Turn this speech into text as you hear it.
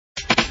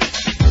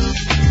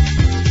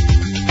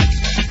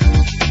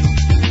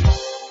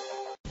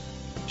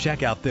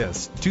Check out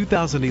this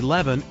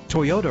 2011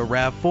 Toyota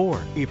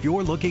RAV4. If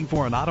you're looking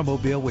for an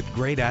automobile with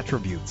great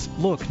attributes,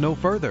 look no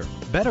further.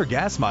 Better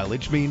gas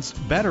mileage means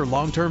better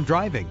long-term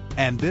driving,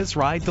 and this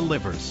ride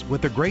delivers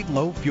with a great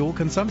low fuel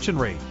consumption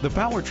rate. The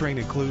powertrain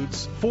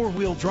includes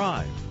four-wheel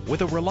drive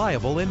with a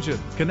reliable engine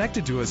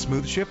connected to a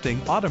smooth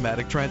shifting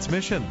automatic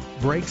transmission.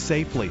 Brake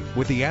safely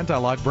with the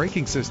anti-lock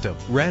braking system.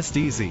 Rest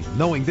easy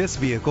knowing this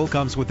vehicle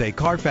comes with a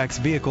Carfax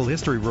Vehicle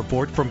History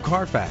Report from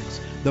Carfax,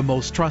 the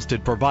most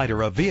trusted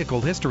provider of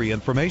vehicle history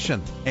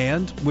information.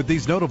 And with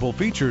these notable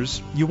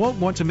features, you won't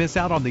want to miss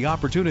out on the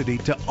opportunity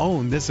to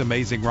own this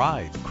amazing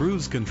ride.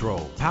 Cruise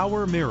control,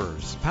 power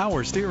mirrors,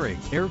 power steering,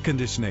 air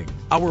conditioning.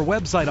 Our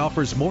website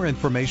offers more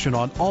information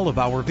on all of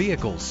our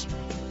vehicles.